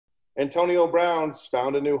Antonio Brown's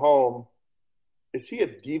found a new home. Is he a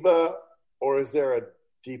diva or is there a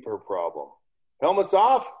deeper problem? Helmets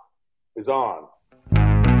Off is on.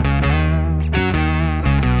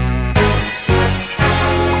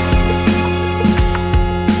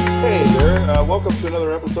 Hey there, welcome to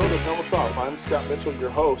another episode of Helmets Off. I'm Scott Mitchell, your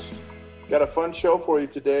host. Got a fun show for you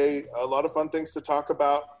today, a lot of fun things to talk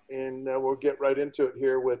about, and we'll get right into it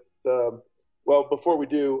here with, before we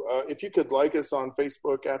do, if you could like us on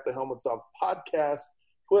Facebook at the Helmets Off Podcast,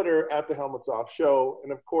 Twitter at the Helmets Off Show,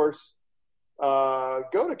 and of course, go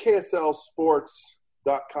to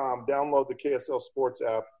KSLSports.com, download the KSL Sports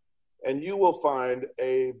app, and you will find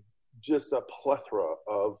just a plethora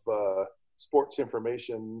of sports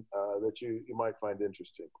information that you might find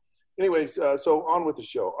interesting. Anyways, so on with the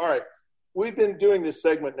show. All right, we've been doing this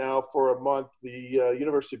segment now for a month. The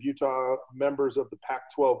University of Utah members of the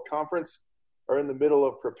Pac-12 Conference are in the middle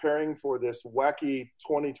of preparing for this wacky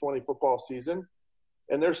 2020 football season,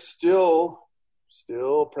 and they're still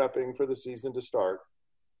prepping for the season to start.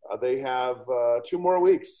 They have 2 more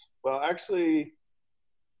weeks. Well, actually,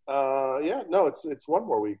 it's 1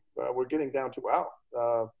 more week. We're getting down to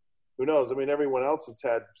who knows? I mean, everyone else has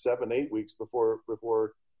had 7-8 weeks before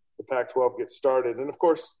the Pac-12 gets started, and of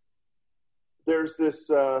course, there's this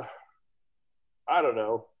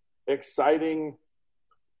exciting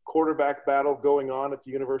quarterback battle going on at the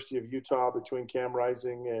University of Utah between Cam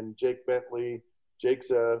Rising and Jake Bentley.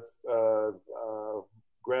 Jake's a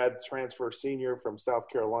grad transfer senior from South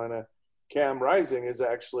Carolina. Cam Rising is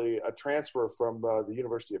actually a transfer from the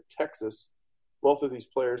University of Texas. Both of these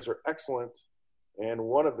players are excellent, and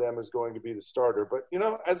one of them is going to be the starter. But, you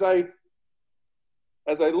know, as I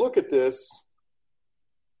look at this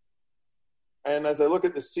and as I look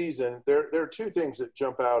at the season, there are 2 things that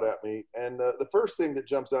jump out at me. And the first thing that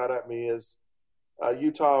jumps out at me is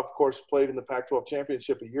Utah, of course, played in the Pac-12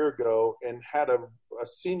 championship a year ago and had a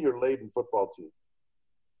senior-laden football team.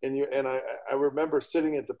 And I remember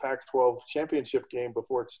sitting at the Pac-12 championship game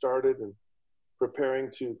before it started and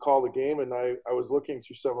preparing to call the game, and I was looking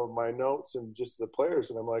through some of my notes and just the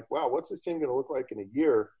players, and I'm like, wow, what's this team going to look like in a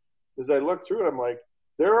year? As I look through it, I'm like,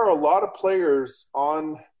 there are a lot of players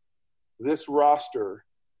on this roster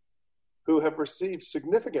who have received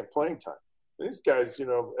significant playing time. These guys, you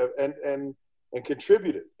know, and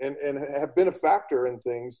contributed and have been a factor in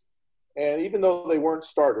things. And even though they weren't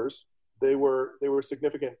starters, they were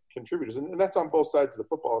significant contributors. And that's on both sides of the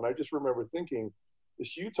football. And I just remember thinking,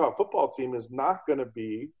 this Utah football team is not going to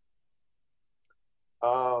be,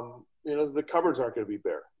 the cupboards aren't going to be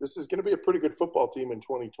bare. This is going to be a pretty good football team in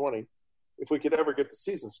 2020 if we could ever get the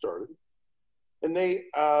season started. And they,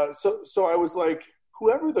 so I was like,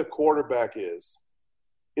 whoever the quarterback is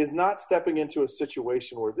not stepping into a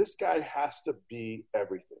situation where this guy has to be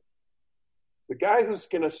everything. The guy who's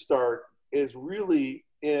going to start is really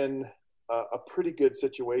in a pretty good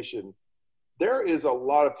situation. There is a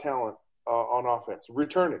lot of talent on offense,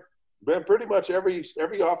 returning. Pretty much every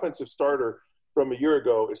offensive starter from a year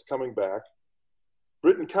ago is coming back.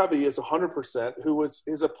 Britton Covey is 100%,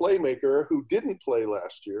 is a playmaker who didn't play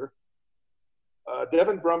last year.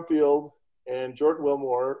 Devin Brumfield and Jordan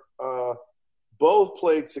Wilmore both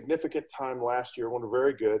played significant time last year, were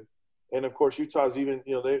very good. And, of course, Utah's even,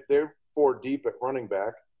 they're 4 deep at running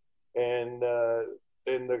back. And the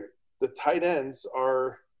tight ends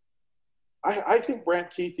are – I think Brant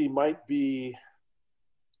Kuithe might be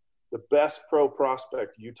the best pro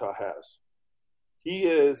prospect Utah has. He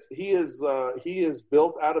is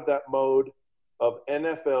built out of that mode of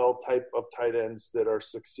NFL type of tight ends that are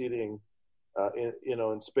succeeding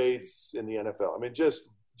in spades in the NFL. I mean, just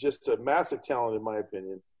a massive talent in my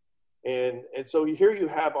opinion. And so here you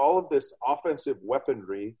have all of this offensive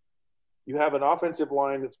weaponry. You have an offensive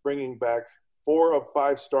line that's bringing back 4 of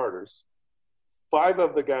 5 starters. 5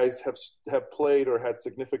 of the guys have played or had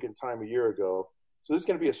significant time a year ago. So this is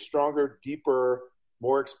going to be a stronger, deeper,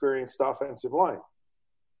 more experienced offensive line.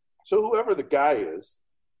 So whoever the guy is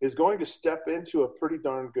going to step into a pretty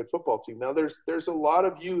darn good football team. Now there's a lot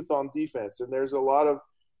of youth on defense and there's a lot of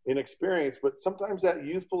inexperience, but sometimes that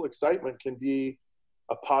youthful excitement can be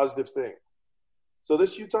a positive thing. So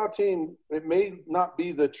this Utah team, it may not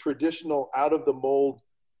be the traditional out of the mold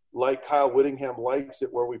like Kyle Whittingham likes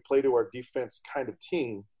it, where we play to our defense kind of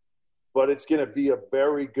team, but it's going to be a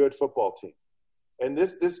very good football team. And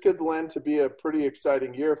this could lend to be a pretty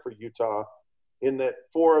exciting year for Utah in that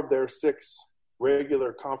 4 of their 6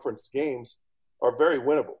 regular conference games are very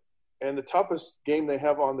winnable. And the toughest game they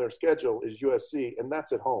have on their schedule is USC, and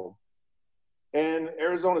that's at home. And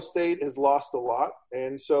Arizona State has lost a lot.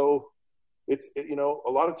 And so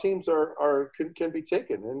a lot of teams can be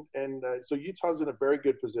taken, and so Utah's in a very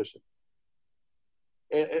good position.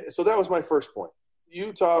 And so that was my first point.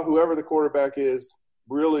 Utah, whoever the quarterback is,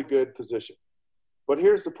 really good position. But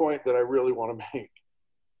here's the point that I really want to make.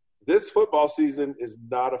 This football season is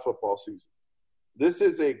not a football season. This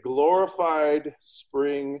is a glorified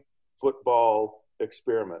spring football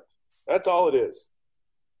experiment. That's all it is.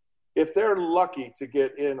 If they're lucky to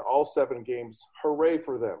get in all 7 games, hooray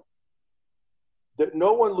for them. That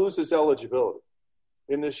no one loses eligibility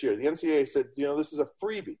in this year. The NCAA said, this is a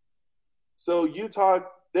freebie. So Utah,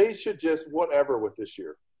 they should just whatever with this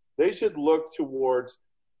year. They should look towards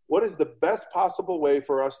what is the best possible way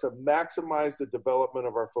for us to maximize the development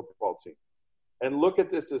of our football team. And look at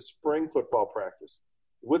this as spring football practice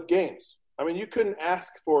with games. I mean, you couldn't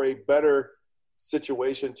ask for a better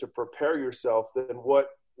situation to prepare yourself than what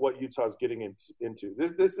Utah's getting into.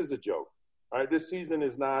 This is a joke. All right, this season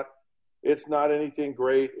is not – it's not anything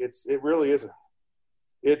great. It really isn't.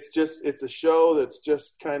 It's a show that's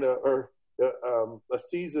just kind of – or a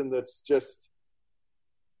season that's just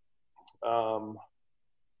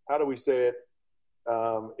how do we say it?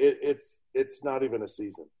 It's not even a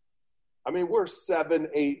season. I mean, we're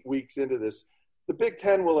 7-8 weeks into this. The Big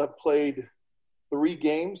Ten will have played 3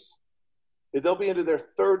 games. They'll be into their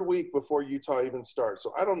 3rd week before Utah even starts.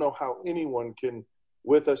 So I don't know how anyone can,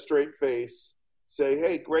 with a straight face, say,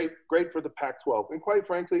 hey, great for the Pac-12. And quite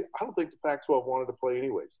frankly, I don't think the Pac-12 wanted to play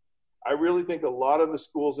anyways. I really think a lot of the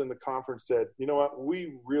schools in the conference said, you know what,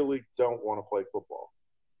 we really don't want to play football.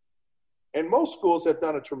 And most schools have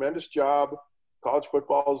done a tremendous job. College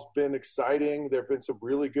football has been exciting. There have been some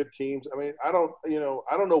really good teams. I mean, I don't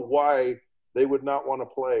know why they would not want to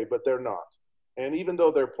play, but they're not. And even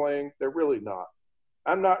though they're playing, they're really not.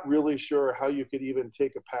 I'm not really sure how you could even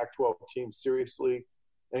take a Pac-12 team seriously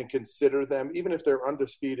and consider them, even if they're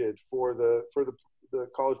undefeated for the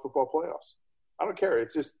college football playoffs. I don't care.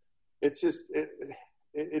 It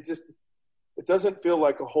doesn't feel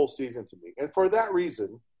like a whole season to me. And for that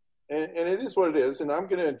reason, and it is what it is, and I'm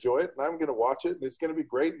going to enjoy it, and I'm going to watch it, and it's going to be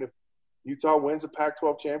great. And if Utah wins a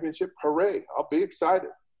Pac-12 championship, hooray, I'll be excited.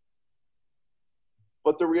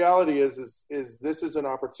 But the reality is this is an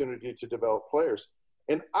opportunity to develop players.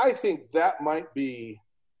 And I think that might be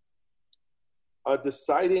a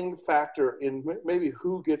deciding factor in maybe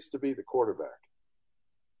who gets to be the quarterback.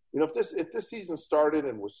 If this season started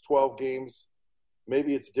and was 12 games,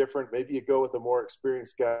 maybe it's different. Maybe you go with a more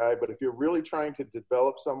experienced guy. But if you're really trying to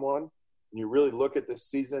develop someone and you really look at this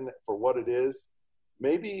season for what it is,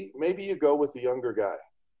 maybe you go with the younger guy.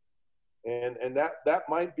 And that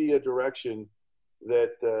might be a direction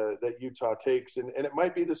that Utah takes. And it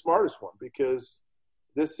might be the smartest one, because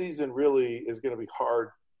this season really is going to be hard.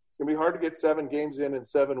 It's going to be hard to get 7 games in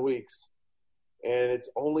 7 weeks. And it's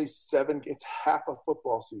only 7 – it's half a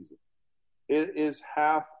football season. It is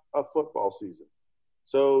half a football season.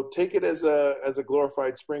 So take it as a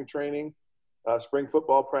glorified spring training, spring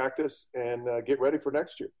football practice, and get ready for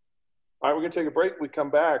next year. All right, we're going to take a break. We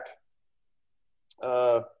come back.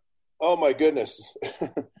 Oh, my goodness.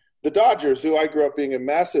 The Dodgers, who I grew up being a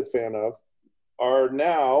massive fan of, are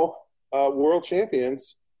now world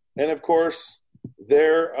champions. And, of course,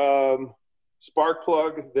 their spark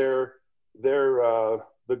plug, their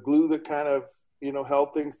the glue that kind of,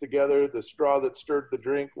 held things together, the straw that stirred the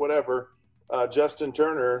drink, whatever, Justin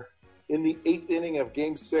Turner, in the 8th inning of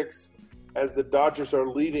Game 6, as the Dodgers are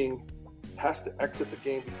leading, has to exit the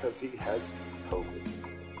game because he has COVID.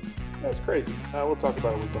 That's crazy. We'll talk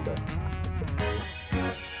about it when we come back.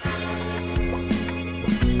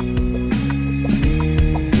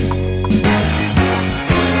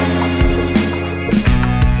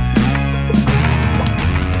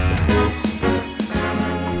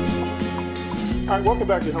 All right, welcome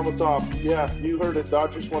back to Helmet Talk. Yeah, you heard it.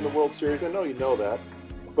 Dodgers won the World Series. I know you know that.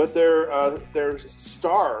 But their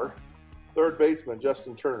star third baseman,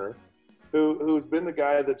 Justin Turner, who's been the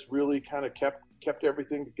guy that's really kind of kept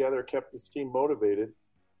everything together, kept this team motivated,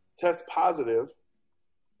 tests positive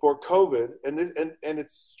for COVID. And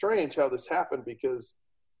it's strange how this happened, because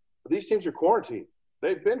these teams are quarantined.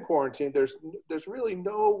 They've been quarantined. There's really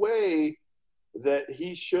no way that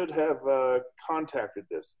he should have contacted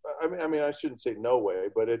this. I mean, I shouldn't say no way,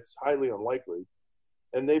 but it's highly unlikely.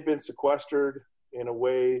 And they've been sequestered in a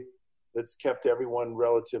way that's kept everyone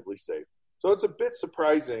relatively safe. So it's a bit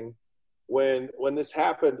surprising when this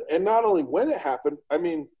happened. And not only when it happened, I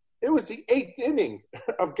mean, it was the 8th inning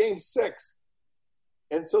of Game 6.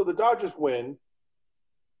 And so the Dodgers win,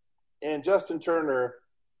 and Justin Turner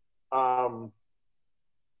comes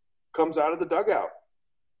out of the dugout.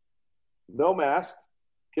 No mask,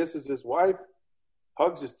 kisses his wife,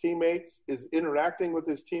 hugs his teammates, is interacting with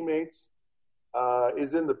his teammates,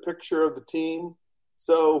 is in the picture of the team.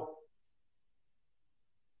 So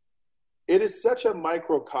it is such a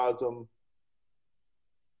microcosm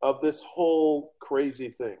of this whole crazy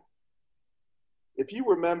thing. If you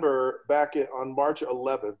remember back on March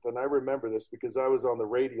 11th, and I remember this because I was on the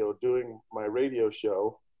radio doing my radio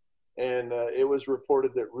show, and it was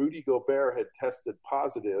reported that Rudy Gobert had tested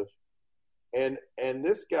positive. And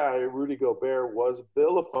this guy, Rudy Gobert, was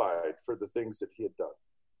vilified for the things that he had done.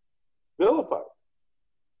 Vilified.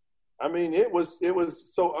 I mean, it was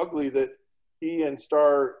so ugly that he and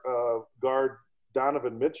star guard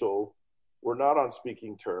Donovan Mitchell were not on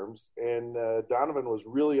speaking terms, and Donovan was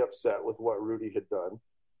really upset with what Rudy had done,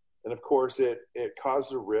 and of course it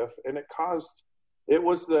caused a rift, and it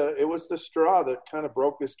was the straw that kind of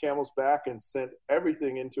broke this camel's back and sent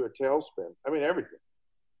everything into a tailspin. I mean, everything.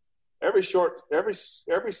 Every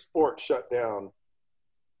sport shut down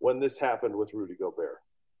when this happened with Rudy Gobert.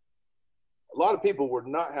 A lot of people were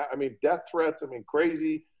not. Death threats.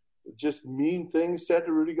 crazy, just mean things said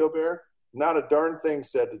to Rudy Gobert. Not a darn thing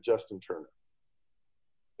said to Justin Turner.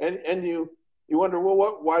 And you wonder,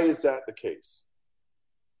 well, why is that the case?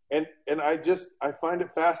 And I find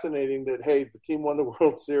it fascinating that, hey, the team won the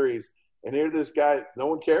World Series, and here this guy, no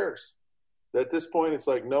one cares. At this point, it's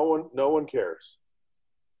like no one cares.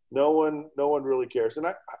 No one really cares. And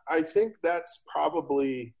I think that's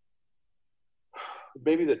probably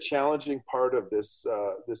maybe the challenging part of this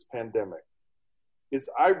pandemic is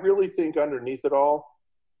I really think underneath it all,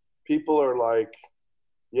 people are like,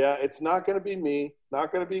 yeah, it's not going to be me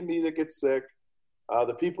that gets sick.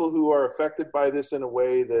 The people who are affected by this in a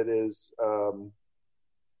way that is,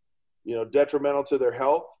 detrimental to their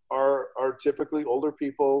health are typically older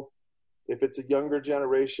people. If it's a younger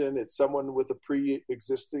generation, it's someone with a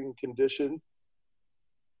pre-existing condition.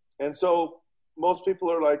 And so most people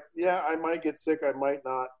are like, yeah, I might get sick, I might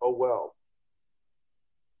not, oh well.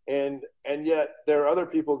 And yet there are other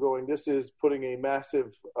people going, this is putting a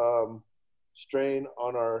massive strain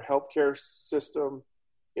on our healthcare system.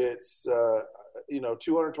 It's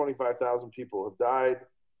 225,000 people have died,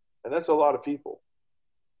 and that's a lot of people.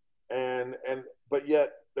 But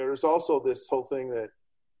yet there's also this whole thing that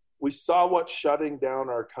we saw what shutting down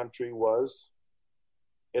our country was,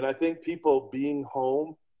 and I think people being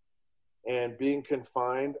home and being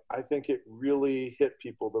confined, I think it really hit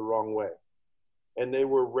people the wrong way. And they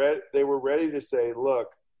were ready to say,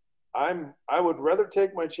 look, I would rather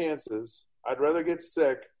take my chances. I'd rather get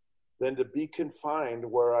sick than to be confined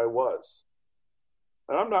where I was.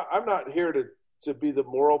 And I'm not here to be the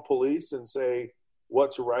moral police and say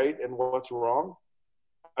what's right and what's wrong.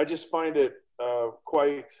 I just find it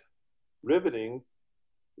quite riveting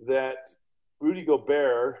that Rudy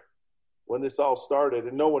Gobert, when this all started,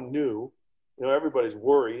 and no one knew, everybody's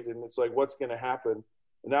worried, and it's like, what's going to happen?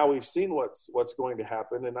 And now we've seen what's going to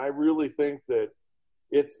happen, and I really think that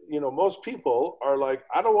it's, most people are like,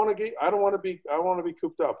 I want to be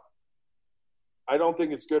cooped up. I don't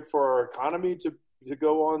think it's good for our economy to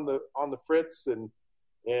go on the fritz, and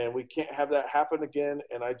we can't have that happen again.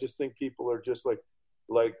 And I just think people are just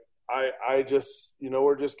like I just,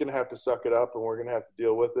 we're just going to have to suck it up, and we're going to have to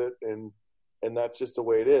deal with it. And that's just the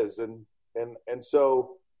way it is. And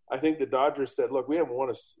so I think the Dodgers said, look, we haven't won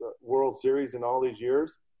a World Series in all these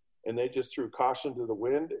years, and they just threw caution to the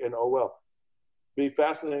wind, and oh well. Be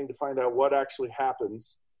fascinating to find out what actually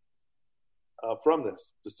happens from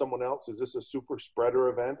this to someone else. Is this a super spreader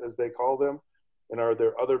event, as they call them? And are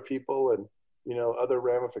there other people and, other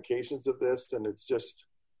ramifications of this? And it's just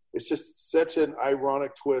such an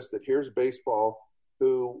ironic twist that here's baseball,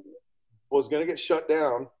 who was going to get shut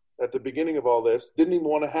down at the beginning of all this, didn't even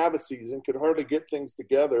want to have a season, could hardly get things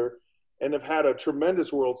together, and have had a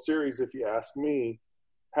tremendous World Series, if you ask me,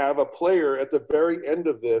 have a player at the very end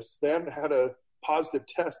of this. They haven't had a positive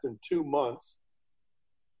test in 2 months.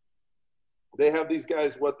 They have these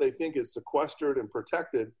guys, what they think is sequestered and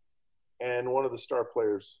protected, and one of the star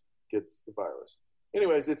players gets the virus.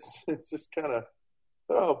 Anyways, it's just kind of,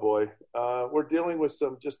 oh boy, we're dealing with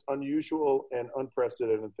some just unusual and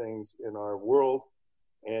unprecedented things in our world,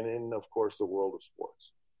 and in, of course, the world of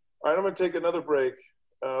sports. All right, I'm going to take another break.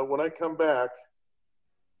 When I come back,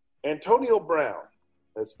 Antonio Brown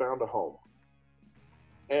has found a home.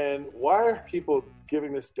 And why are people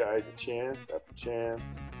giving this guy chance after chance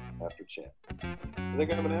after chance? I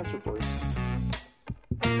think I have an answer for you.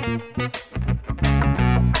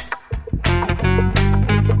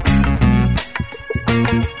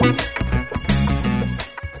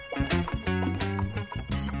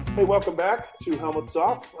 Hey, welcome back to Helmets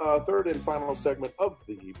Off, third and final segment of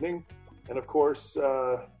the evening. And of course,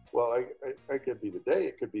 Well, I could be the day,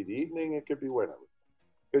 it could be the evening, it could be whenever.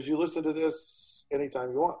 Because you listen to this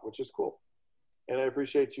anytime you want, which is cool. And I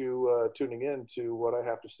appreciate you tuning in to what I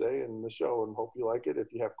have to say in the show, and hope you like it.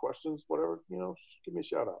 If you have questions, whatever, just give me a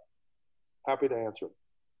shout out. Happy to answer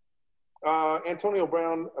them. Antonio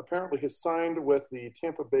Brown apparently has signed with the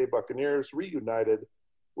Tampa Bay Buccaneers, reunited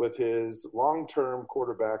with his long-term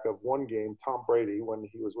quarterback of one game, Tom Brady, when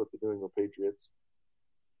he was with the New England Patriots.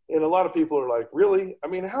 And a lot of people are like, really? I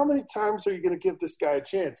mean, how many times are you going to give this guy a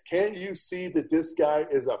chance? Can't you see that this guy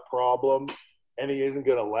is a problem and he isn't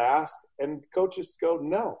going to last? And coaches go,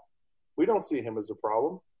 no, we don't see him as a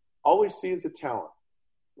problem. All we see is a talent.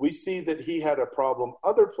 We see that he had a problem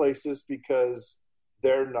other places because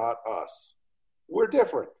they're not us. We're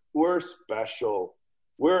different. We're special.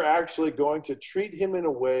 We're actually going to treat him in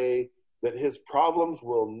a way that his problems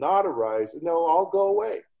will not arise and they'll all go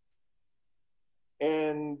away.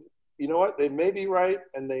 And you know what? They may be right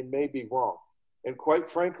and they may be wrong. And quite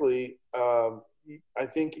frankly, I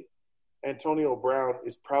think Antonio Brown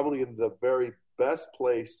is probably in the very best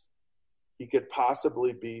place he could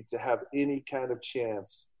possibly be to have any kind of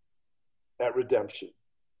chance at redemption,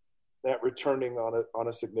 at returning on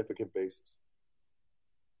a significant basis.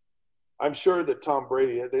 I'm sure that Tom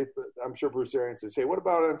Brady, I'm sure Bruce Arians says, hey, what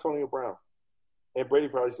about Antonio Brown? And Brady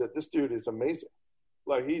probably said, this dude is amazing.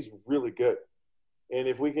 Like, he's really good. And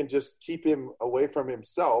if we can just keep him away from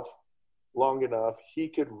himself long enough, he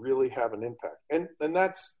could really have an impact. And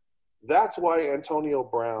that's why Antonio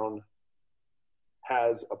Brown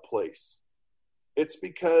has a place. It's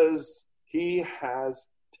because he has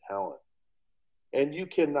talent. And you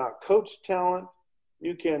cannot coach talent.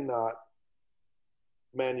 You cannot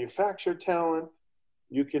manufacture talent.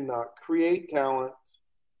 You cannot create talent.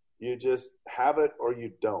 You just have it or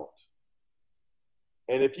you don't.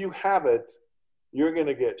 And if you have it, you're going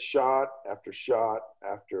to get shot after shot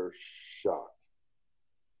after shot.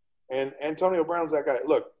 And Antonio Brown's that guy.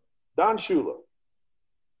 Look, Don Shula,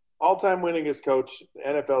 all-time winningest coach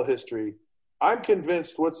in NFL history, I'm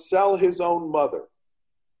convinced would sell his own mother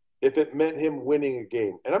if it meant him winning a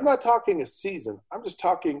game. And I'm not talking a season. I'm just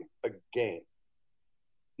talking a game.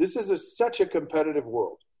 This is such a competitive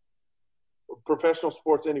world. Professional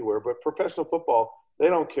sports anywhere, but professional football, they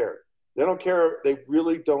don't care. They don't care. They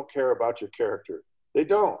really don't care about your character. They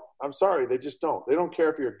don't. I'm sorry. They just don't. They don't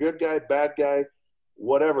care if you're a good guy, bad guy,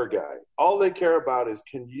 whatever guy. All they care about is,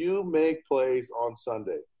 can you make plays on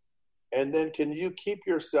Sunday? And then can you keep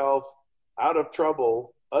yourself out of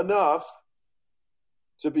trouble enough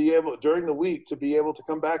to be able, during the week, to be able to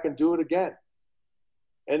come back and do it again?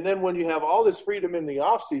 And then when you have all this freedom in the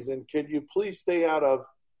off season, can you please stay out of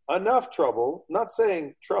enough trouble, not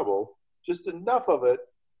saying trouble, just enough of it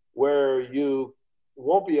where you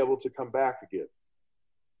won't be able to come back again?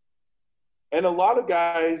 And a lot of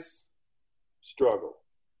guys struggle.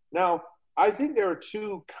 Now, I think there are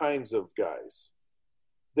two kinds of guys.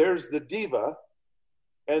 There's the diva,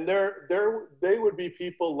 and they would be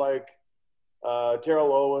people like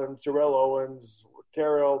Terrell Owens,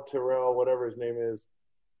 whatever his name is,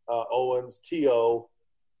 Owens, T.O.,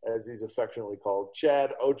 as he's affectionately called,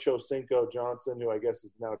 Chad Ochocinco Johnson, who I guess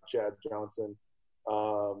is now Chad Johnson.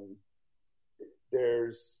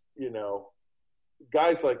 There's,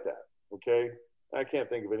 guys like that, okay? I can't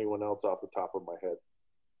think of anyone else off the top of my head.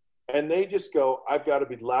 And they just go, I've got to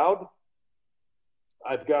be loud.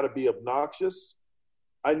 I've got to be obnoxious.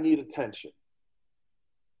 I need attention.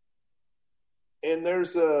 And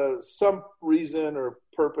there's some reason or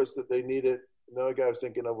purpose that they need it. Another guy I was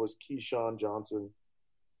thinking of was Keyshawn Johnson,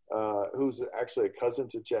 who's actually a cousin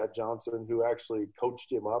to Chad Johnson, who actually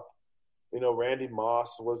coached him up. Randy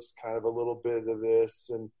Moss was kind of a little bit of this.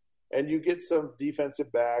 And you get some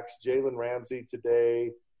defensive backs, Jalen Ramsey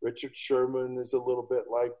today, Richard Sherman is a little bit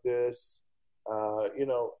like this.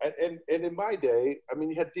 And in my day, I mean,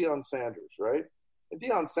 you had Deion Sanders, right? And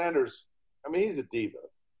Deion Sanders, I mean, he's a diva,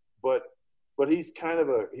 but he's kind of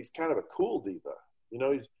a cool diva.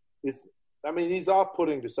 He's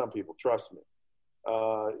off-putting to some people, trust me.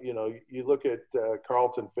 You look at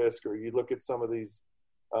Carlton Fisk, or you look at some of these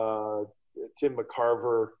Tim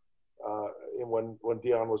McCarver, and when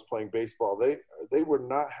Deion was playing baseball, they were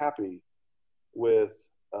not happy with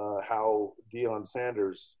how Deion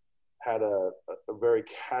Sanders had a very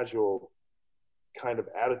casual kind of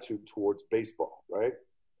attitude towards baseball, right?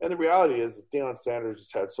 And the reality is Deion Sanders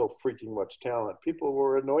just had so freaking much talent. People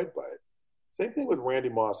were annoyed by it. Same thing with Randy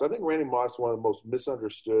Moss. I think Randy Moss is one of the most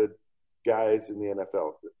misunderstood guys in the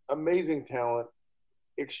NFL. Amazing talent,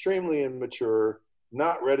 extremely immature,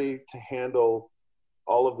 not ready to handle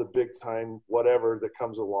all of the big time whatever that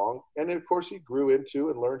comes along. And of course he grew into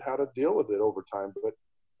and learned how to deal with it over time. But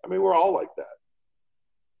I mean, we're all like that.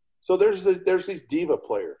 So there's these diva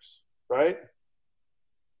players, right?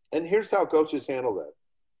 And here's how coaches handle that.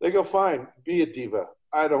 They go, fine, be a diva.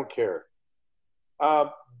 I don't care.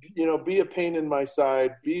 Be a pain in my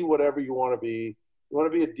side. Be whatever you want to be. You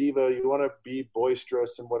want to be a diva. You want to be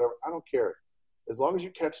boisterous and whatever. I don't care. As long as you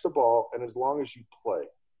catch the ball and as long as you play.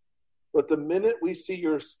 But the minute we see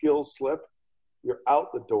your skills slip, you're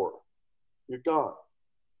out the door. You're gone.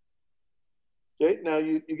 Okay, now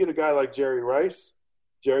you get a guy like Jerry Rice.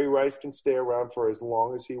 Jerry Rice can stay around for as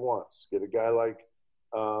long as he wants. Get a guy like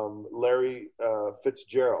Larry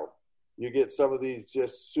Fitzgerald. You get some of these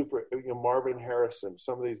just super, Marvin Harrison,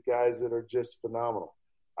 some of these guys that are just phenomenal.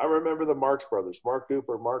 I remember the Marx Brothers, Mark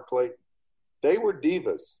Duper, Mark Clayton. They were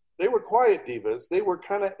divas. They were quiet divas. They were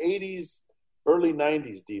kind of 80s, early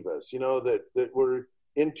 90s divas, that were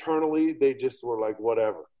internally, they just were like,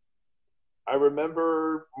 whatever. I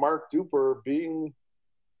remember Mark Duper being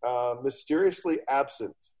mysteriously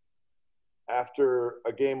absent after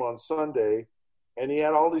a game on Sunday, and he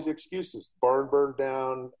had all these excuses. Barn burned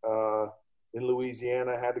down in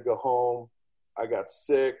Louisiana, had to go home. I got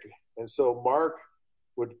sick. And so Mark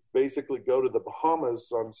would basically go to the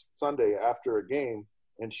Bahamas on Sunday after a game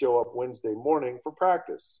and show up Wednesday morning for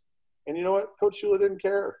practice. And you know what? Coach Shula didn't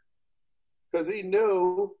care because he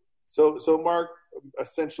knew. So Mark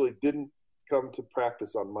essentially didn't come to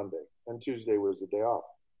practice on Monday, and Tuesday was the day off.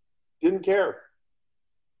 Didn't care.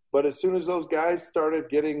 But as soon as those guys started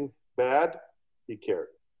getting bad, he cared.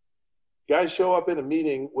 Guys show up in a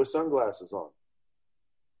meeting with sunglasses on,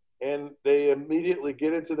 and they immediately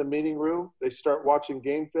get into the meeting room. They start watching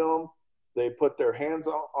game film. They put their hands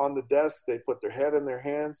on the desk. They put their head in their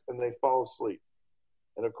hands, and they fall asleep.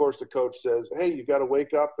 And, of course, the coach says, hey, you got to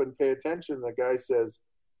wake up and pay attention. And the guy says,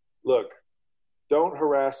 look, don't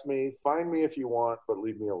harass me. Find me if you want, but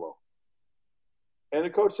leave me alone. And the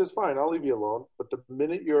coach says, fine, I'll leave you alone. But the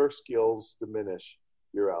minute your skills diminish,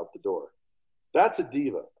 you're out the door. That's a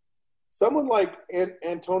diva. Someone like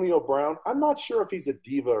Antonio Brown, I'm not sure if he's a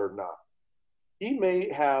diva or not. He may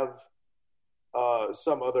have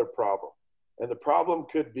some other problem. And the problem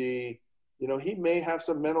could be, he may have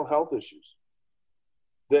some mental health issues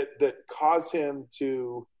that cause him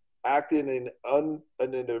to act in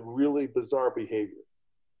a really bizarre behavior.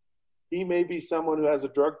 He may be someone who has a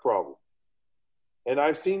drug problem. And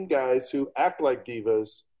I've seen guys who act like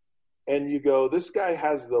divas, and you go, this guy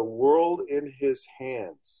has the world in his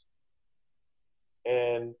hands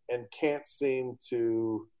and can't seem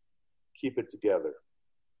to keep it together.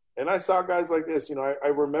 And I saw guys like this. I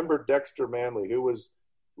remember Dexter Manley, who was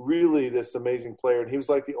really this amazing player. And he was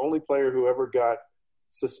like the only player who ever got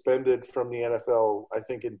suspended from the NFL, I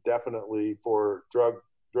think, indefinitely for drug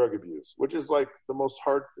abuse, which is like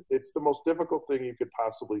it's the most difficult thing you could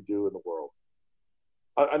possibly do in the world.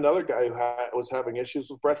 Another guy who was having issues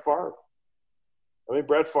with Brett Favre. I mean,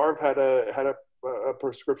 Brett Favre had a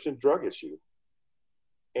prescription drug issue,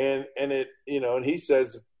 and it, and he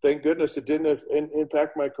says, thank goodness it didn't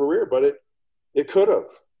impact my career, but it could have.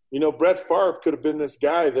 Brett Favre could have been this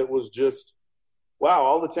guy that was just, wow,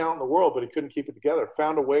 all the talent in the world, but he couldn't keep it together.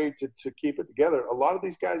 Found a way to keep it together. A lot of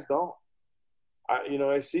these guys don't.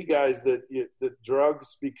 I see guys that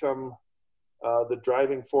drugs become the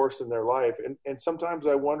driving force in their life. And sometimes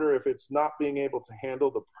I wonder if it's not being able to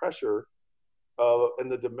handle the pressure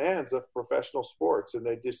and the demands of professional sports, and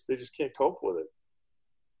they just can't cope with it.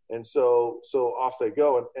 And so off they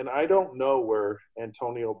go. And I don't know where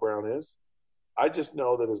Antonio Brown is. I just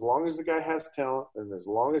know that as long as the guy has talent and as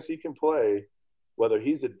long as he can play, whether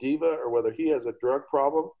he's a diva or whether he has a drug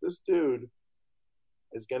problem, this dude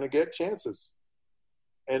is going to get chances.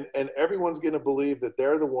 And everyone's going to believe that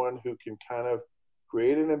they're the one who can kind of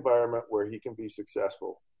create an environment where he can be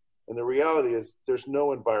successful. And the reality is there's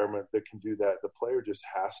no environment that can do that. The player just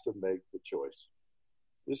has to make the choice.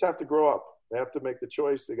 You just have to grow up. They have to make the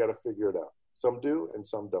choice. They got to figure it out. Some do and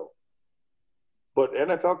some don't. But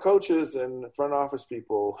NFL coaches and front office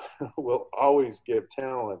people will always give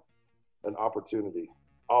talent an opportunity.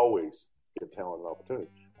 Always give talent an opportunity.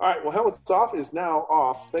 All right, well, Helmets Off is now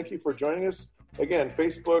off. Thank you for joining us. Again,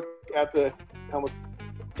 Facebook at the Helmets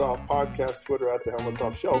Off Podcast, Twitter at the Helmets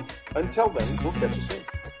Off Show. Until then, we'll catch you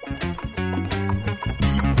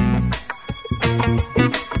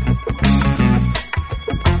soon.